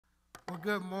Well,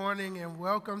 good morning and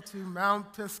welcome to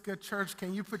Mount Pisgah Church.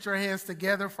 Can you put your hands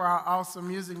together for our awesome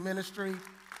music ministry?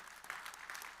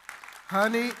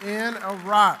 Honey in a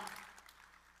Rock.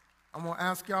 I'm going to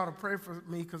ask y'all to pray for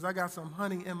me because I got some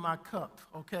honey in my cup,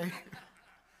 okay?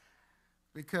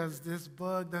 Because this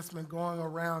bug that's been going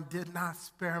around did not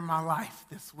spare my life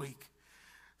this week.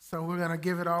 So we're going to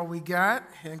give it all we got,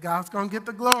 and God's going to get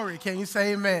the glory. Can you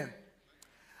say amen?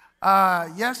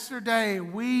 Yesterday,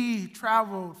 we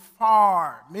traveled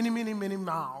far, many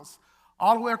miles,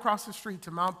 all the way across the street to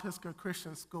Mount Pisgah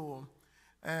Christian School.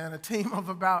 And a team of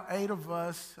about 8 of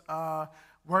us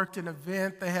worked an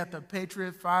event. They had the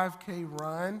Patriot 5K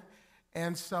run.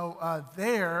 And so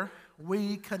there,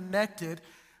 we connected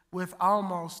with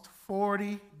almost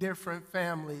 40 different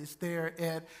families there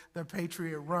at the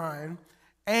Patriot Run.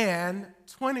 And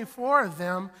 24 of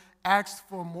them asked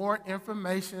for more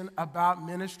information about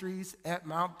ministries at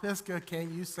Mount Pisgah.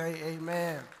 Can you say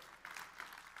amen?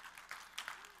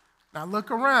 Now look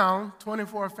around,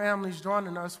 24 families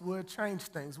joining us would change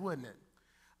things, wouldn't it?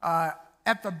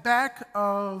 At the back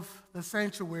of the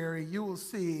sanctuary, you will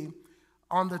see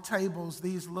on the tables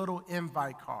these little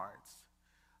invite cards.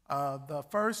 The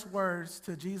first words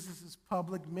to Jesus'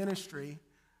 public ministry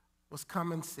was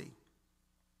come and see.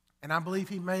 And I believe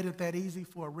he made it that easy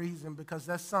for a reason, because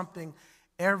that's something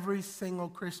every single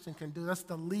Christian can do. That's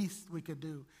the least we could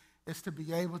do, is to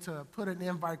be able to put an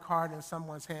invite card in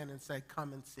someone's hand and say,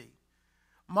 come and see.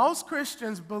 Most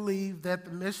Christians believe that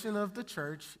the mission of the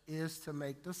church is to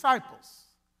make disciples.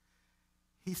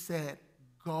 He said,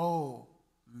 go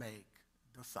make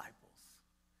disciples.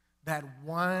 That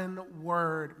one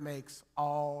word makes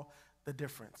all the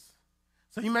difference.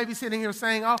 So you may be sitting here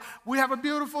saying, oh, we have a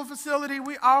beautiful facility.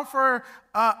 We offer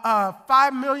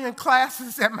 5 million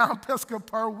classes at Mount Pisgah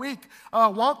per week.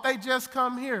 Won't they just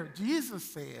come here? Jesus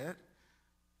said,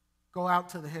 go out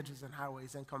to the hedges and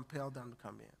highways and compel them to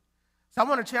come in. So I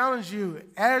want to challenge you,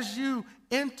 as you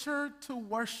enter to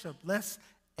worship, let's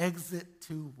exit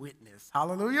to witness.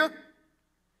 Hallelujah.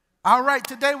 All right,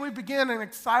 today we begin an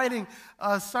exciting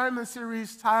sermon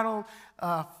series titled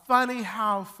Funny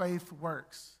How Faith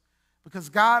Works. Because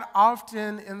God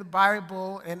often in the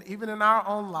Bible and even in our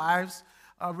own lives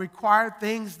required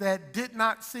things that did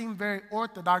not seem very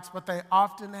orthodox, but they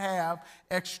often have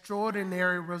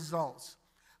extraordinary results.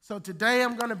 So today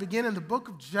I'm going to begin in the book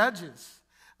of Judges,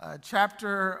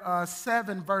 chapter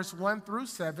 7, verse 1 through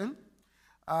 7.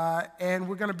 And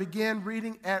we're going to begin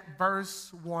reading at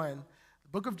verse 1. The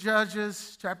book of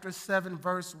Judges, chapter 7,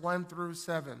 verse 1 through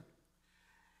 7.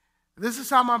 This is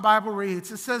how my Bible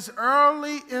reads. It says,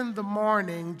 early in the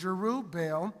morning,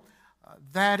 Jerubbaal,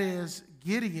 that is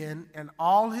Gideon, and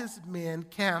all his men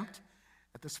camped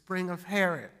at the spring of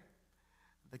Harod.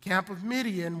 The camp of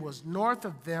Midian was north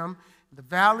of them, in the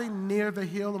valley near the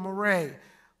hill of Moreh.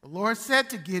 The Lord said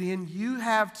to Gideon, you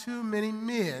have too many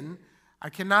men. I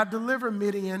cannot deliver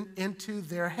Midian into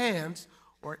their hands,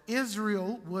 or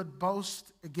Israel would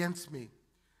boast against me.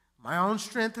 My own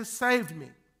strength has saved me.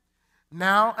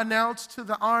 Now announce to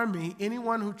the army,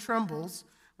 anyone who trembles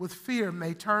with fear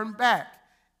may turn back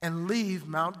and leave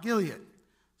Mount Gilead.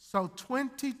 So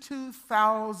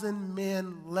 22,000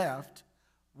 men left,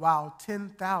 while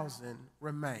 10,000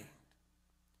 remained.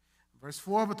 Verse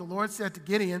 4, but the Lord said to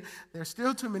Gideon, there are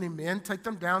still too many men. Take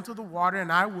them down to the water,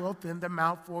 and I will thin them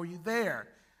out for you there.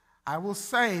 I will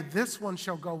say, this one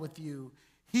shall go with you.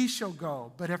 He shall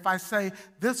go. But if I say,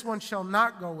 this one shall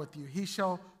not go with you, he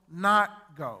shall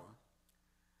not go.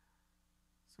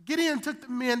 Gideon took the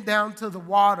men down to the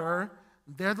water.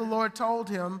 There the Lord told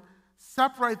him,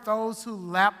 separate those who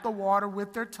lap the water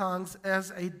with their tongues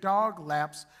as a dog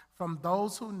laps from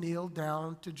those who kneel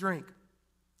down to drink.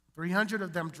 300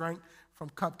 of them drank from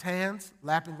cupped hands,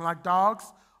 lapping like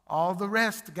dogs. All the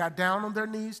rest got down on their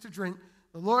knees to drink.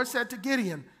 The Lord said to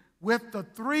Gideon, with the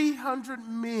 300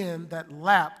 men that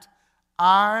lapped,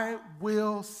 I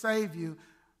will save you.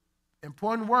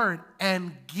 Important word,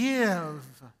 and give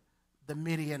the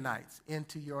Midianites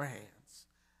into your hands.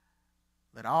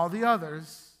 Let all the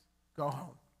others go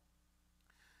home.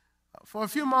 For a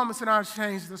few moments in our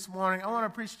exchange this morning, I want to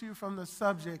preach to you from the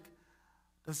subject,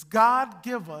 does God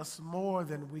give us more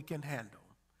than we can handle?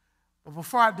 But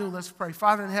before I do, let's pray.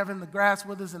 Father in heaven, the grass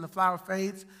withers and the flower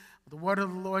fades, but the word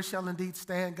of the Lord shall indeed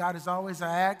stand. God, as always,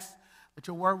 I ask that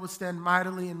your word would stand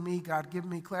mightily in me. God, give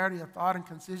me clarity of thought and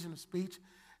concision of speech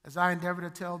as I endeavor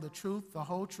to tell the truth, the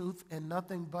whole truth, and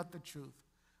nothing but the truth.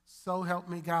 So help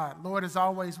me, God. Lord, as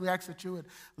always, we ask that you would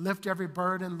lift every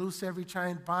burden, loose every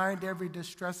chain, bind every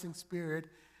distressing spirit,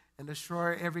 and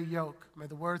destroy every yoke. May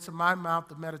the words of my mouth,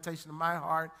 the meditation of my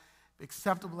heart, be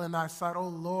acceptable in thy sight. O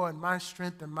Lord, my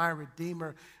strength and my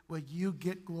redeemer, will you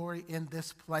get glory in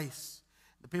this place?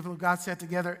 The people of God said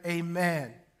together,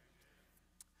 amen.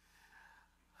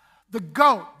 The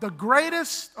GOAT, the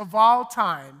greatest of all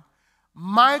time,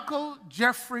 Michael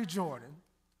Jeffrey Jordan,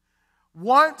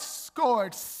 once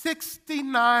scored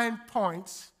 69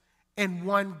 points in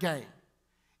one game.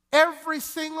 Every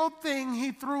single thing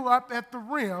he threw up at the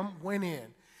rim went in.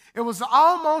 It was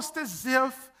almost as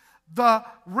if the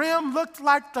rim looked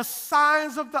like the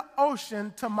size of the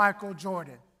ocean to Michael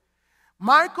Jordan.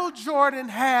 Michael Jordan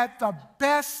had the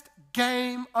best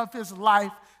game of his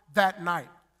life that night.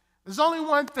 There's only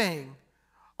one thing.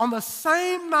 On the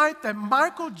same night that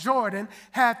Michael Jordan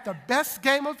had the best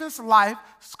game of his life,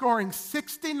 scoring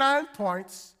 69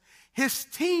 points, his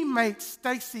teammate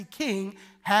Stacey King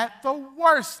had the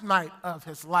worst night of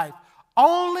his life,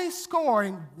 only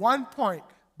scoring 1 point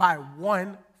by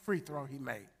one free throw he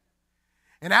made.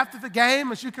 And after the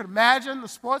game, as you can imagine, the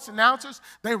sports announcers,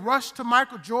 they rushed to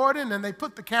Michael Jordan and they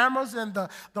put the cameras and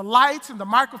the lights and the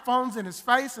microphones in his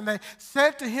face, and they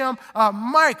said to him,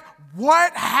 Mike,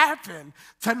 what happened?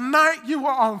 Tonight you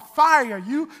were on fire.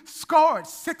 You scored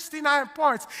 69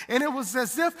 points, and it was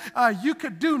as if you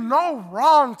could do no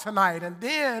wrong tonight. And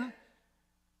then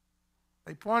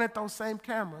they pointed those same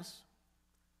cameras,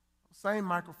 those same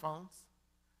microphones,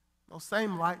 those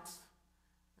same lights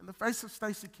in the face of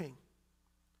Stacey King.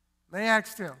 They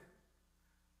asked him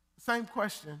the same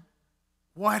question,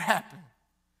 what happened?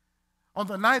 On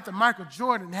the night that Michael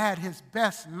Jordan had his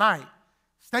best night,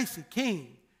 Stacey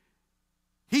King,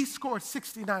 he scored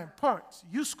 69 points.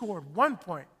 You scored 1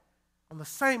 point. On the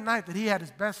same night that he had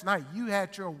his best night, you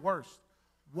had your worst.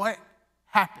 What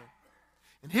happened?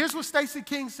 And here's what Stacey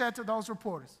King said to those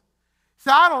reporters. He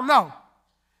said, I don't know.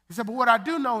 He said, but what I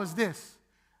do know is this.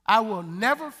 I will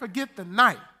never forget the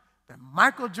night that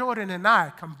Michael Jordan and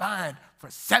I combined for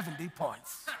 70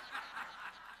 points.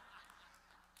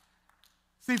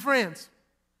 See, friends,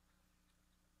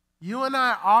 you and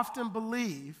I often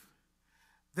believe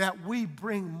that we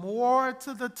bring more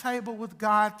to the table with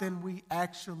God than we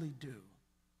actually do.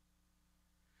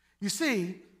 You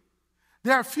see,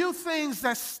 there are a few things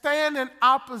that stand in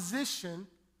opposition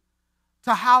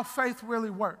to how faith really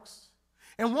works.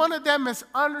 And one of them is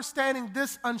understanding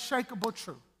this unshakable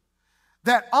truth.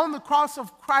 That on the cross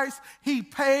of Christ, he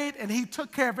paid and he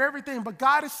took care of everything. But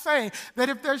God is saying that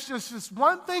if there's just this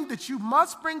one thing that you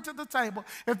must bring to the table,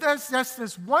 if there's just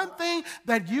this one thing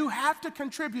that you have to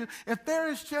contribute, if there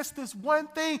is just this one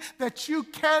thing that you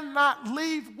cannot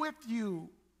leave with you,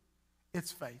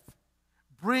 it's faith.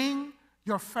 Bring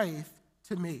your faith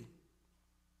to me.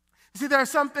 You see, there are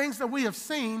some things that we have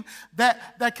seen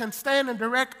that can stand in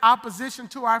direct opposition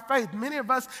to our faith. Many of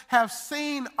us have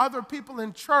seen other people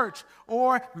in church,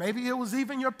 or maybe it was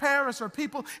even your parents or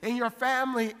people in your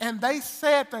family, and they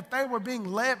said that they were being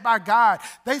led by God.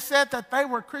 They said that they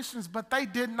were Christians, but they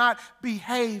did not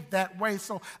behave that way.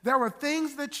 So there were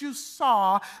things that you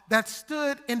saw that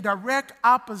stood in direct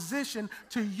opposition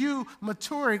to you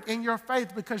maturing in your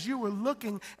faith because you were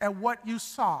looking at what you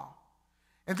saw.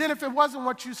 And then if it wasn't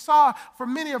what you saw, for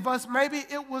many of us, maybe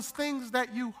it was things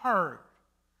that you heard.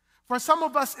 For some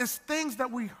of us, it's things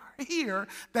that we hear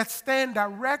that stand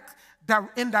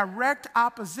in direct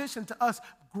opposition to us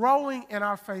growing in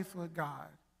our faith with God.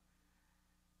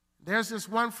 There's this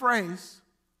one phrase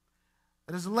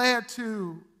that has led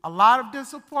to a lot of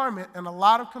disappointment and a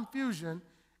lot of confusion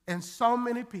in so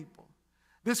many people.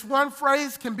 This one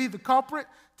phrase can be the culprit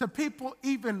to people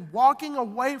even walking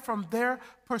away from their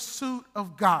pursuit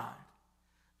of God.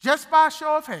 Just by a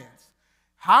show of hands,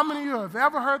 how many of you have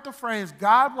ever heard the phrase,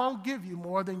 God won't give you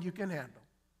more than you can handle?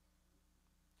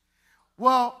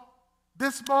 Well,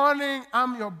 this morning,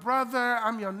 I'm your brother,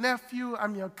 I'm your nephew,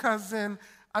 I'm your cousin,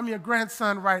 I'm your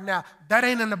grandson right now. That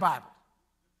ain't in the Bible.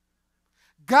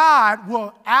 God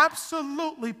will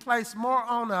absolutely place more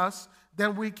on us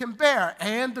than we can bear.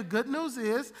 And the good news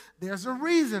is there's a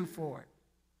reason for it.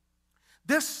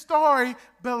 This story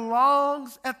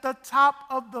belongs at the top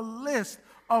of the list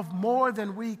of more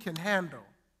than we can handle.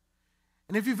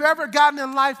 And if you've ever gotten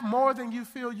in life more than you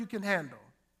feel you can handle,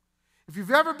 if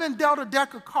you've ever been dealt a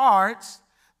deck of cards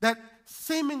that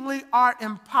seemingly are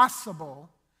impossible,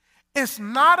 it's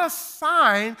not a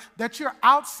sign that you're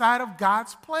outside of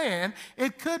God's plan.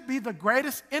 It could be the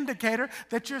greatest indicator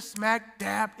that you're smack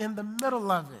dab in the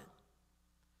middle of it.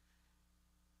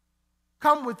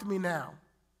 Come with me now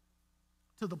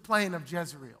to the plain of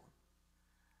Jezreel.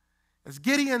 As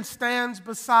Gideon stands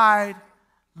beside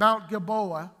Mount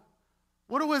Gilboa,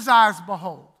 what do his eyes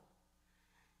behold?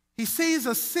 He sees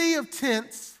a sea of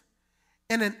tents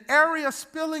in an area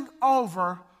spilling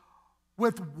over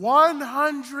with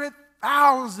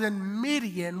 100,000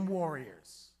 Midian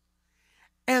warriors.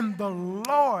 And the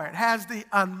Lord has the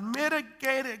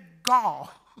unmitigated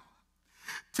gall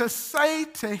to say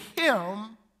to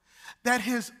him that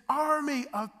his army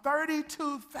of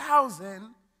 32,000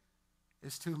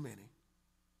 is too many.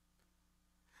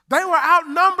 They were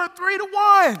outnumbered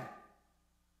 3-1.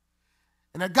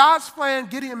 And at God's plan,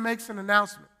 Gideon makes an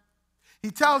announcement. He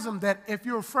tells them that if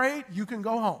you're afraid, you can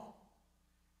go home.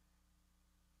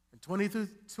 And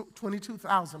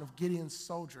 22,000 of Gideon's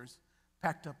soldiers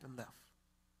packed up and left.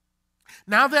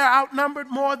 Now they're outnumbered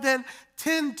more than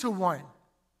 10-1.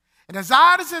 And as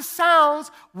odd as it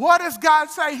sounds, what does God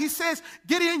say? He says,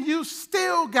 Gideon, you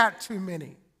still got too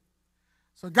many.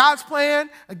 So God's plan,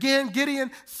 again,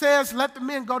 Gideon says, let the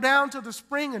men go down to the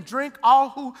spring and drink. All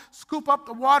who scoop up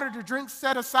the water to drink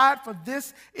set aside, for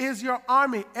this is your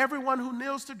army. Everyone who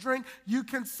kneels to drink, you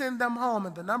can send them home.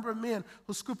 And the number of men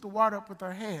who scoop the water up with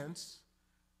their hands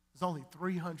is only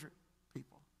 300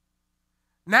 people.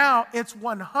 Now it's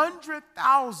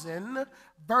 100,000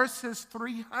 versus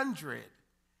 300.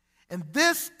 And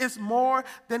this is more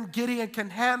than Gideon can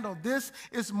handle. This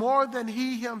is more than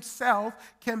he himself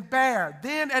can bear.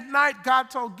 Then at night, God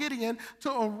told Gideon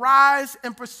to arise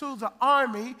and pursue the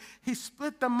army. He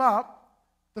split them up,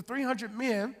 the 300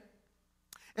 men,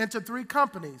 into 3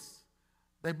 companies.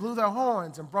 They blew their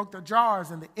horns and broke their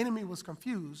jars, and the enemy was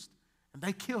confused, and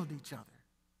they killed each other.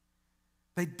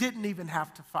 They didn't even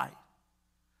have to fight.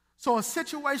 So a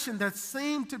situation that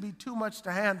seemed to be too much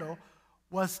to handle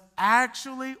was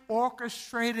actually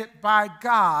orchestrated by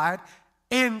God,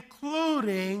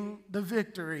 including the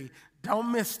victory.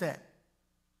 Don't miss that.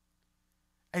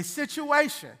 A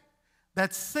situation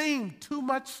that seemed too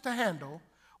much to handle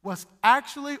was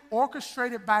actually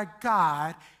orchestrated by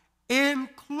God,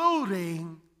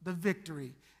 including the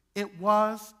victory. It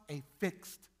was a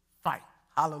fixed fight.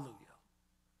 Hallelujah.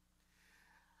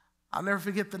 I'll never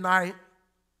forget the night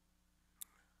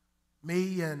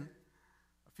me and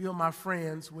a few of my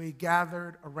friends, we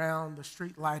gathered around the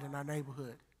street light in our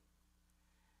neighborhood.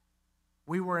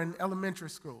 We were in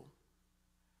elementary school,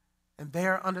 and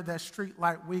there under that street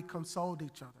light, we consoled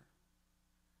each other.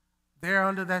 There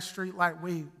under that street light,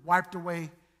 we wiped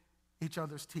away each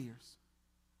other's tears.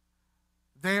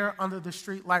 There under the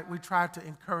street light, we tried to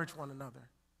encourage one another.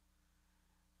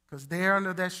 Because there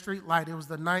under that street light, it was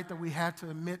the night that we had to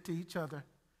admit to each other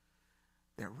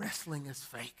that wrestling is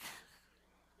fake.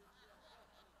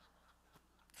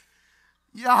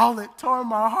 Y'all, it tore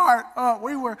my heart up.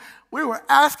 We were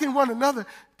asking one another,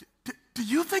 do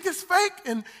you think it's fake?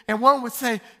 And one would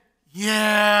say,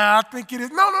 yeah, I think it is.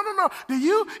 No. Do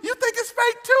you think it's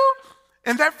fake too?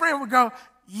 And that friend would go,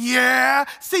 yeah.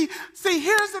 See,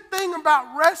 here's the thing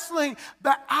about wrestling.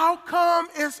 The outcome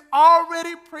is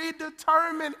already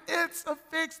predetermined. It's a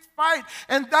fixed fight.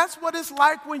 And that's what it's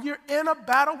like when you're in a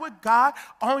battle with God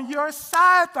on your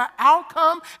side. The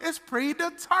outcome is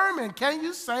predetermined. Can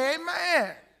you say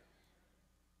amen?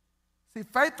 See,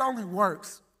 faith only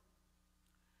works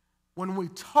when we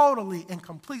totally and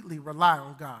completely rely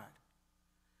on God.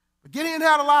 But Gideon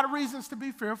had a lot of reasons to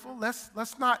be fearful.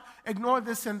 Let's not ignore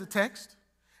this in the text.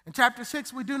 In chapter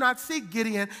 6, we do not see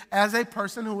Gideon as a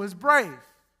person who is brave.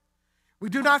 We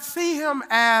do not see him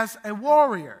as a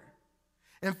warrior.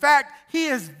 In fact, he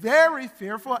is very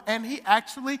fearful and he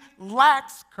actually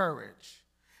lacks courage.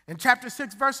 In chapter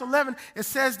 6, verse 11, it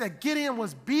says that Gideon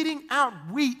was beating out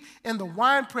wheat in the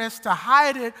winepress to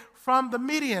hide it from the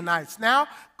Midianites. Now,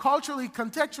 culturally,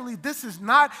 contextually, this is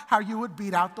not how you would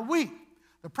beat out the wheat.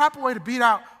 The proper way to beat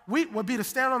out wheat would be to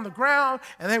stand on the ground,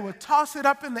 and they would toss it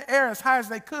up in the air as high as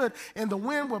they could, and the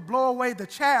wind would blow away the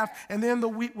chaff, and then the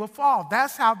wheat would fall.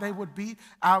 That's how they would beat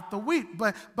out the wheat.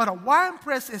 But a wine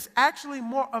press is actually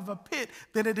more of a pit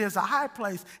than it is a high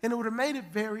place, and it would have made it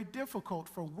very difficult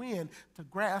for wind to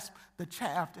grasp the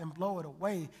chaff and blow it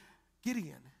away.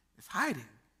 Gideon is hiding.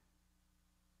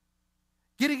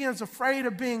 Gideon is afraid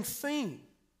of being seen.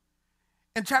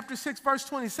 In chapter 6, verse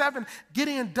 27,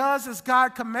 Gideon does as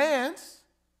God commands,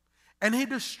 and he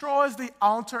destroys the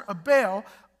altar of Baal,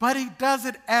 but he does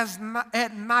it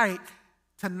at night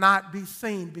to not be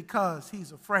seen because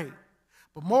he's afraid.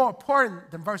 But more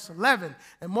important than verse 11,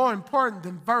 and more important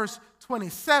than verse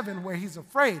 27, where he's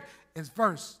afraid, is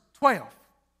verse 12.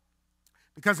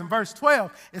 Because in verse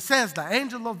 12, it says, the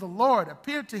angel of the Lord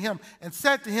appeared to him and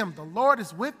said to him, the Lord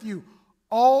is with you,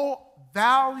 O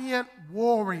valiant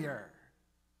warrior.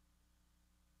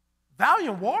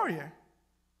 Valiant warrior.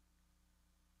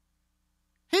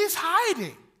 He's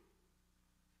hiding.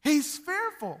 He's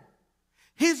fearful.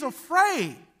 He's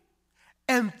afraid.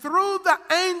 And through the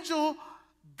angel,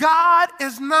 God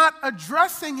is not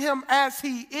addressing him as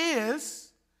he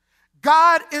is.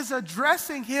 God is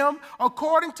addressing him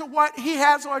according to what he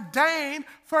has ordained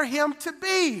for him to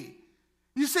be.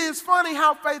 You see, it's funny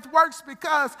how faith works,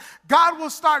 because God will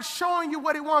start showing you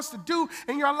what he wants to do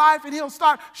in your life, and he'll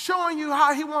start showing you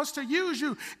how he wants to use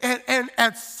you. And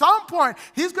at some point,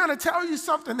 he's going to tell you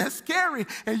something that's scary,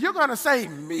 and you're going to say,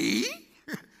 me?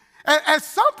 At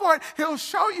some point, he'll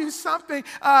show you something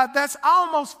that's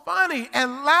almost funny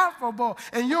and laughable,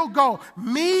 and you'll go,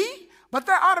 me? But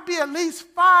there ought to be at least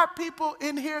 5 people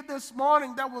in here this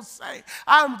morning that will say,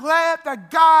 I'm glad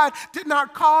that God did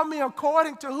not call me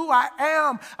according to who I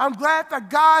am. I'm glad that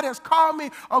God has called me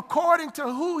according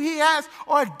to who he has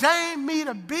ordained me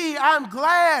to be. I'm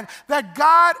glad that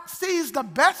God sees the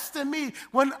best in me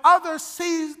when others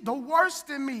see the worst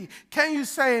in me. Can you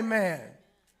say amen?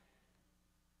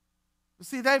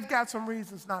 See, they've got some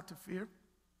reasons not to fear.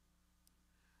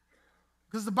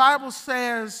 Because the Bible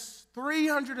says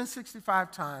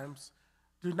 365 times,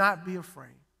 do not be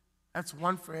afraid. That's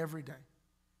one for every day.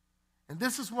 And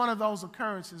this is one of those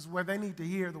occurrences where they need to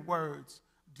hear the words,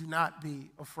 do not be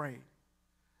afraid.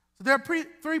 So there are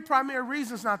 3 primary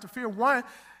reasons not to fear. One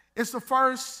is the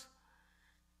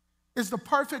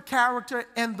perfect character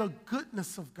and the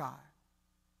goodness of God.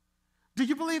 Do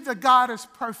you believe that God is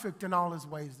perfect in all his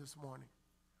ways this morning?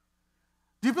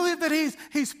 Do you believe that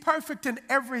he's perfect in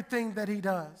everything that he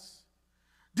does?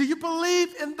 Do you believe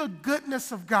in the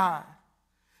goodness of God?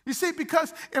 You see,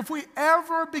 because if we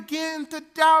ever begin to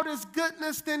doubt his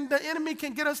goodness, then the enemy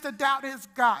can get us to doubt his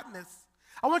godness.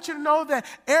 I want you to know that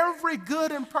every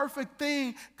good and perfect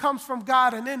thing comes from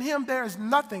God, and in him there is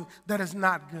nothing that is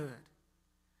not good.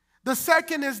 The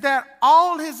second is that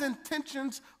all his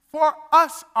intentions for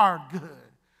us are good.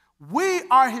 We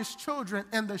are his children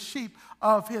and the sheep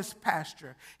of his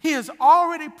pasture. He has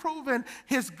already proven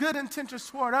his good intentions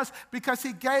toward us because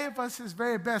he gave us his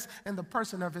very best in the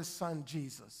person of his son,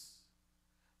 Jesus.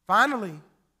 Finally,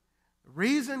 the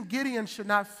reason Gideon should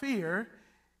not fear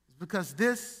is because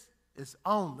this is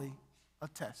only a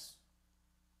test.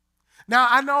 Now,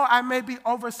 I know I may be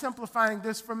oversimplifying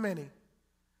this for many.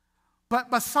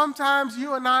 But sometimes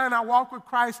you and I in our walk with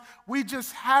Christ, we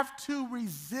just have to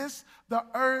resist the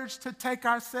urge to take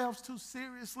ourselves too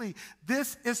seriously.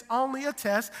 This is only a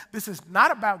test. This is not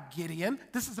about Gideon.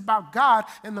 This is about God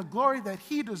and the glory that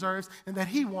he deserves and that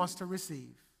he wants to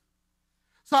receive.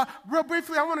 So real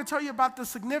briefly, I want to tell you about the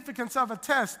significance of a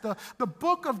test. The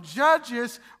book of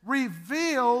Judges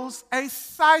reveals a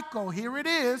cycle. Here it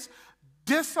is.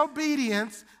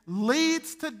 Disobedience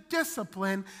leads to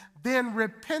discipline, then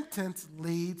repentance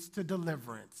leads to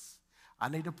deliverance. I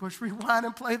need to push rewind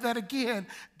and play that again.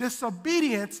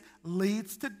 Disobedience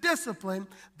leads to discipline,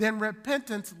 then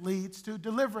repentance leads to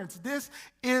deliverance. This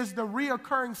is the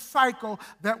reoccurring cycle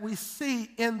that we see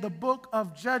in the book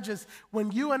of Judges.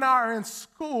 When you and I are in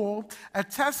school, a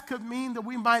test could mean that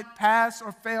we might pass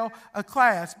or fail a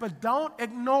class. But don't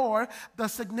ignore the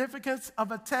significance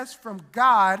of a test from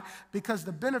God, because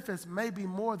the benefits may be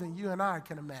more than you and I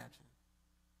can imagine.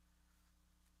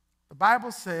 The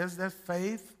Bible says that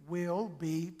faith will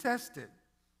be tested.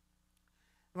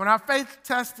 When our faith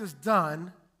test is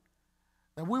done,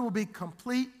 then we will be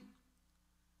complete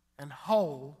and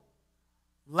whole,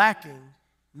 lacking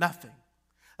nothing.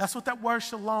 That's what that word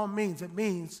shalom means. It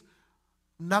means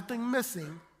nothing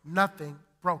missing, nothing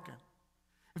broken.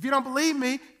 If you don't believe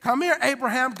me, come here,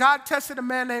 Abraham. God tested a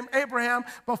man named Abraham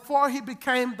before he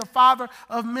became the father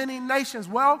of many nations.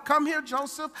 Well, come here,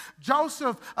 Joseph.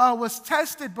 Joseph was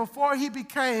tested before he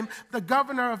became the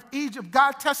governor of Egypt.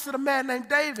 God tested a man named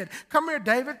David. Come here,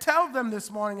 David. Tell them this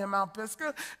morning in Mount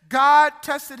Pisgah. God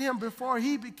tested him before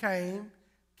he became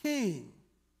king.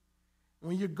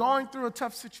 When you're going through a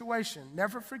tough situation,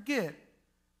 never forget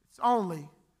it's only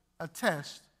a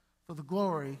test for the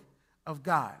glory of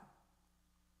God.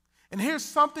 And here's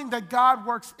something that God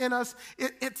works in us.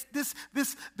 This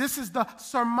is the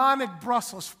sermonic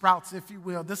Brussels sprouts, if you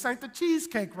will. This ain't the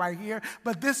cheesecake right here,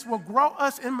 but this will grow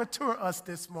us and mature us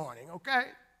this morning, okay?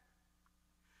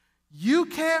 You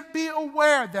can't be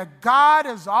aware that God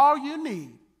is all you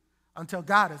need until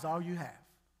God is all you have.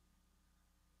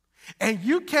 And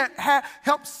you can't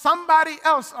help somebody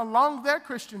else along their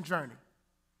Christian journey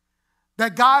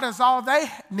that God is all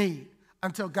they need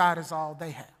until God is all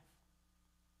they have.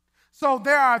 So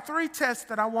there are 3 tests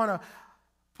that I want to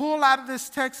pull out of this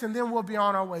text, and then we'll be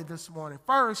on our way this morning.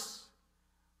 First,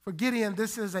 for Gideon,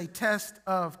 this is a test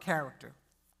of character.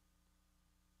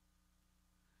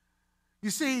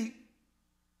 You see,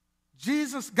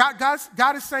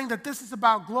 God is saying that this is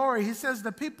about glory. He says,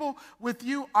 the people with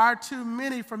you are too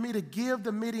many for me to give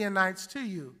the Midianites to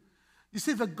you. You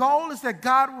see, the goal is that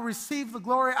God will receive the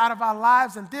glory out of our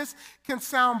lives, and this can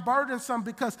sound burdensome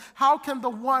because how can the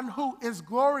one who is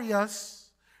glorious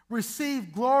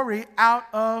receive glory out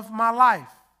of my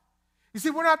life? You see,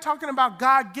 we're not talking about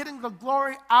God getting the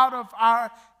glory out of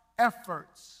our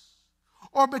efforts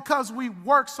or because we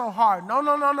work so hard. No,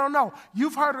 no, no, no, no.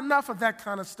 You've heard enough of that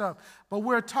kind of stuff. But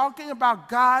we're talking about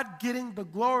God getting the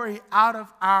glory out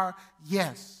of our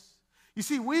yes. You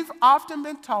see, we've often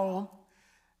been told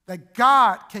that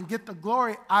God can get the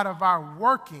glory out of our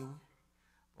working,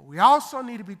 but we also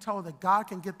need to be told that God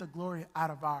can get the glory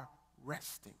out of our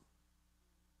resting.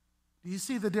 Do you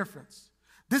see the difference?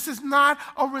 This is not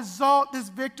a result, this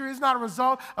victory is not a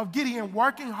result of Gideon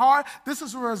working hard. This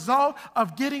is a result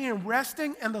of Gideon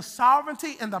resting in the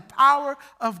sovereignty and the power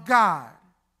of God.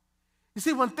 You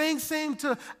see, when things seem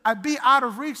to be out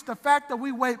of reach, the fact that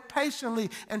we wait patiently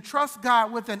and trust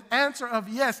God with an answer of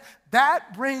yes,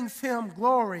 that brings him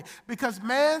glory because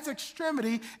man's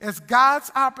extremity is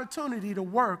God's opportunity to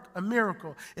work a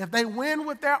miracle. If they win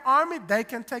with their army, they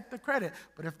can take the credit.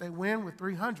 But if they win with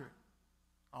 300,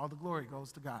 all the glory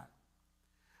goes to God.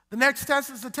 The next test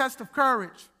is the test of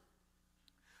courage.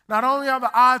 Not only are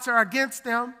the odds are against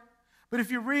them, but if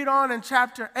you read on in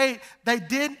chapter 8, they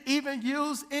didn't even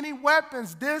use any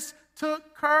weapons. This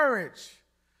took courage.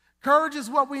 Courage is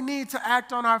what we need to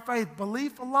act on our faith.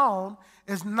 Belief alone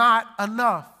is not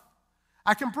enough.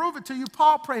 I can prove it to you.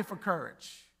 Paul prayed for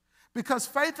courage because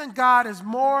faith in God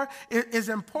is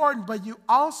important, but you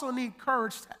also need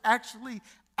courage to actually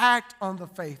act on the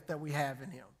faith that we have in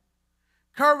him.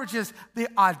 Courage is the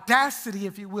audacity,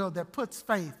 if you will, that puts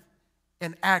faith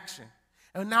in action.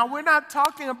 And now we're not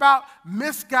talking about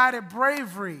misguided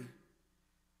bravery.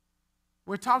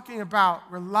 We're talking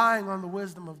about relying on the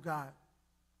wisdom of God.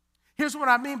 Here's what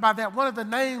I mean by that. One of the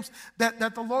names that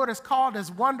the Lord has called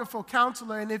is Wonderful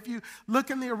Counselor. And if you look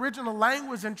in the original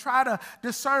language and try to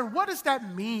discern, what does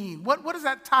that mean? What does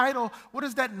that title, what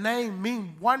does that name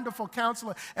mean, Wonderful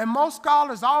Counselor? And most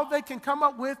scholars, all they can come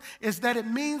up with is that it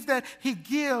means that he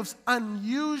gives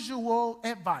unusual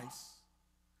advice.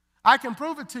 I can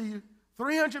prove it to you.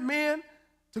 300 men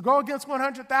to go against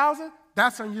 100,000,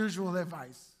 that's unusual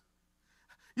advice.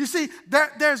 You see,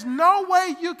 there's no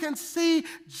way you can see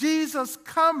Jesus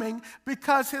coming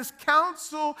because his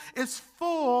counsel is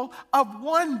full of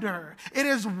wonder. It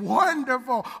is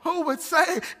wonderful. Who would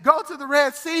say, go to the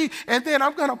Red Sea and then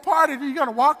I'm going to part it and you're going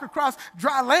to walk across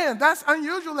dry land? That's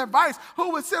unusual advice.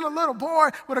 Who would send a little boy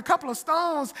with a couple of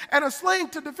stones and a sling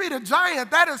to defeat a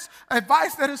giant? That is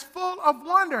advice that is full of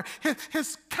wonder.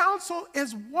 His counsel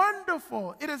is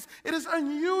wonderful. It is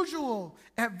unusual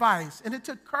advice. And it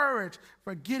took courage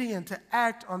for Gideon to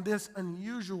act on this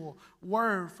unusual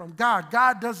word from God.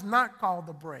 God does not call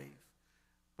the brave,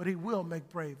 but he will make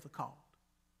brave the called.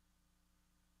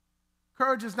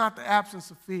 Courage is not the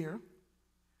absence of fear.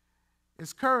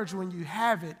 It's courage when you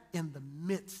have it in the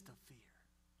midst of fear.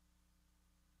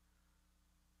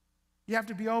 You have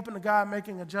to be open to God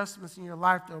making adjustments in your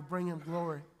life that will bring him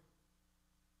glory.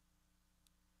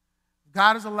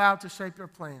 God is allowed to shape your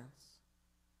plans.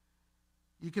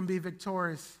 You can be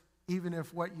victorious even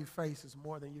if what you face is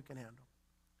more than you can handle.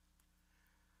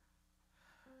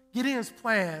 Gideon's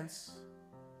plans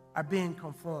are being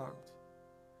conformed.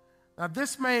 Now,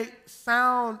 this may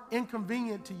sound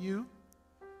inconvenient to you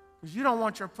because you don't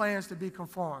want your plans to be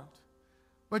conformed,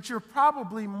 but you're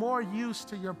probably more used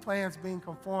to your plans being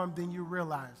conformed than you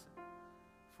realize.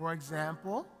 For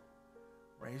example,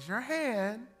 raise your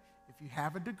hand if you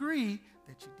have a degree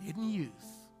that you didn't use.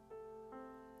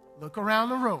 Look around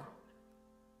the room.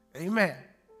 Amen.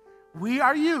 We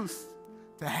are used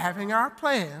to having our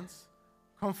plans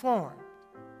conformed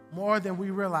more than we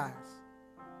realize.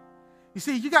 You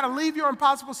see, you got to leave your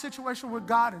impossible situation with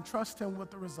God and trust him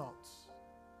with the results.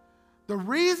 The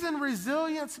reason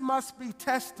resilience must be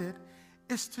tested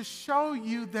is to show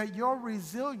you that your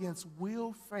resilience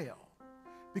will fail.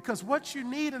 Because what you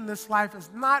need in this life is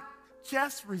not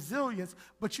just resilience,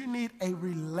 but you need a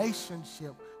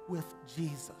relationship with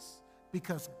Jesus.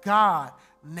 Because God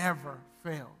never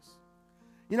fails.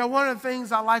 You know, one of the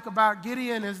things I like about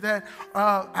Gideon is that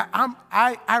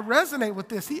I resonate with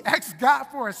this. He asks God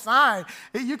for a sign.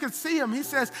 You can see him. He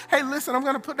says, hey, listen, I'm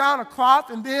going to put down a cloth,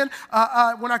 and then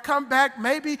when I come back,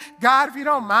 maybe, God, if you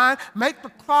don't mind, make the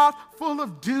cloth full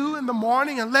of dew in the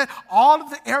morning and let all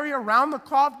of the area around the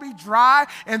cloth be dry.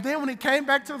 And then when he came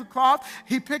back to the cloth,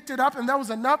 he picked it up, and there was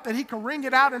enough that he could wring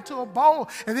it out into a bowl.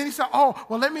 And then he said, oh,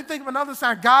 well, let me think of another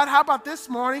sign. God, how about this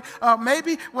morning?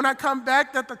 Maybe when I come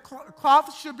back that the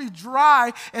cloth should be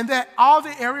dry and that all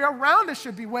the area around it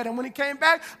should be wet. And when he came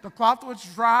back, the cloth was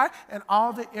dry and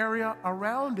all the area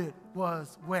around it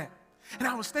was wet. And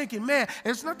I was thinking, man,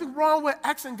 there's nothing wrong with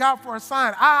asking God for a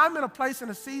sign. I'm in a place in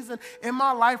a season in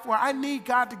my life where I need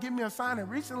God to give me a sign. And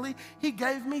recently, he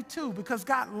gave me two because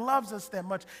God loves us that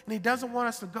much and he doesn't want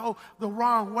us to go the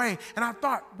wrong way. And I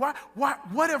thought,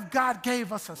 what if God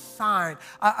gave us a sign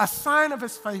of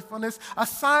his faithfulness, a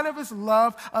sign of his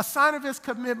love, a sign of his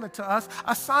commitment to us,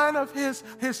 a sign of his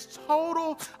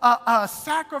total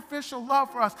sacrificial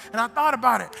love for us. And I thought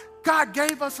about it. God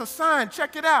gave us a sign.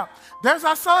 Check it out. There's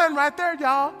our sign right there,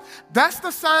 y'all. That's the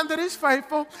sign that he's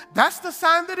faithful. That's the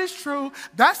sign that he's true.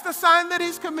 That's the sign that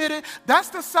he's committed. That's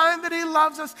the sign that he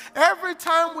loves us. Every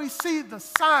time we see the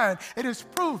sign, it is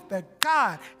proof that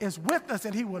God is with us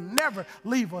and he will never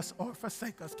leave us or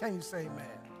forsake us. Can you say amen?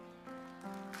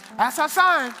 That's our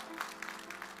sign.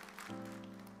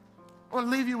 I want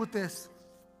to leave you with this.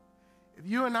 If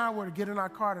you and I were to get in our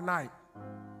car tonight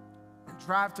and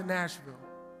drive to Nashville,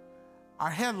 our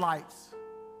headlights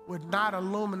would not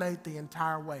illuminate the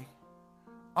entire way,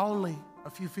 only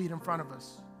a few feet in front of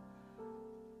us.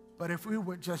 But if we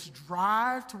would just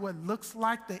drive to what looks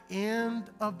like the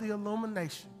end of the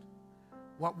illumination,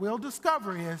 what we'll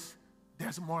discover is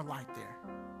there's more light there.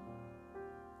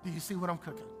 Do you see what I'm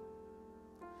cooking?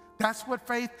 That's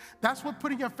what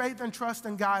putting your faith and trust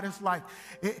in God is like.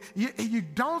 You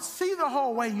don't see the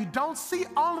whole way. You don't see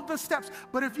all of the steps.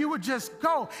 But if you would just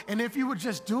go, and if you would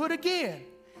just do it again,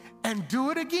 and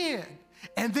do it again,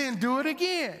 and then do it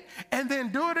again, and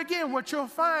then do it again, what you'll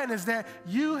find is that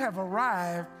you have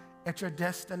arrived at your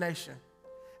destination.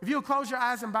 If you'll close your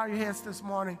eyes and bow your heads this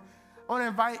morning, I want to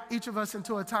invite each of us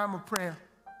into a time of prayer.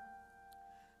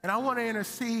 And I want to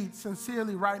intercede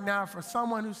sincerely right now for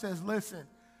someone who says, listen,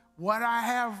 what I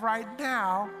have right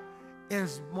now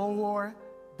is more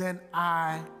than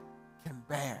I can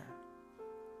bear.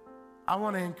 I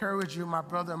want to encourage you, my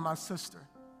brother and my sister.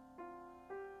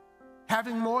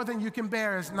 Having more than you can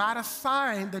bear is not a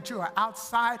sign that you are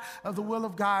outside of the will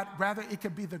of God. Rather, it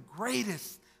could be the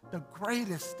greatest,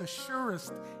 the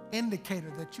surest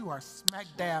indicator that you are smack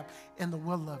dab in the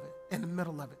will of it, in the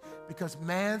middle of it. Because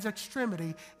man's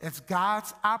extremity is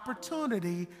God's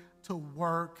opportunity to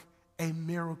work a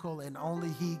miracle, and only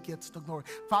he gets the glory.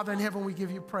 Father in heaven, we give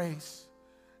you praise.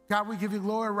 God, we give you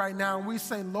glory right now, and we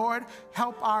say, Lord,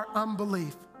 help our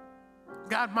unbelief.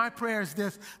 God, my prayer is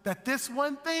this, that this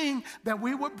one thing that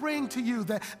we would bring to you,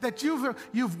 that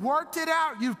you've worked it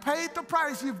out, you've paid the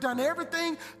price, you've done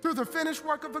everything through the finished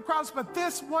work of the cross, but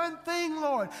this one thing,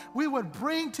 Lord, we would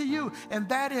bring to you, and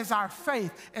that is our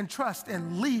faith and trust,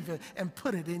 and leave it and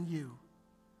put it in you.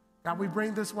 God, we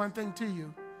bring this one thing to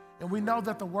you. And we know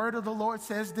that the word of the Lord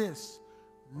says this,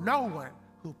 no one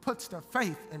who puts their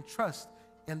faith and trust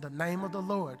in the name of the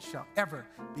Lord shall ever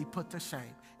be put to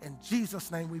shame. In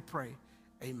Jesus' name we pray,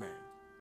 amen.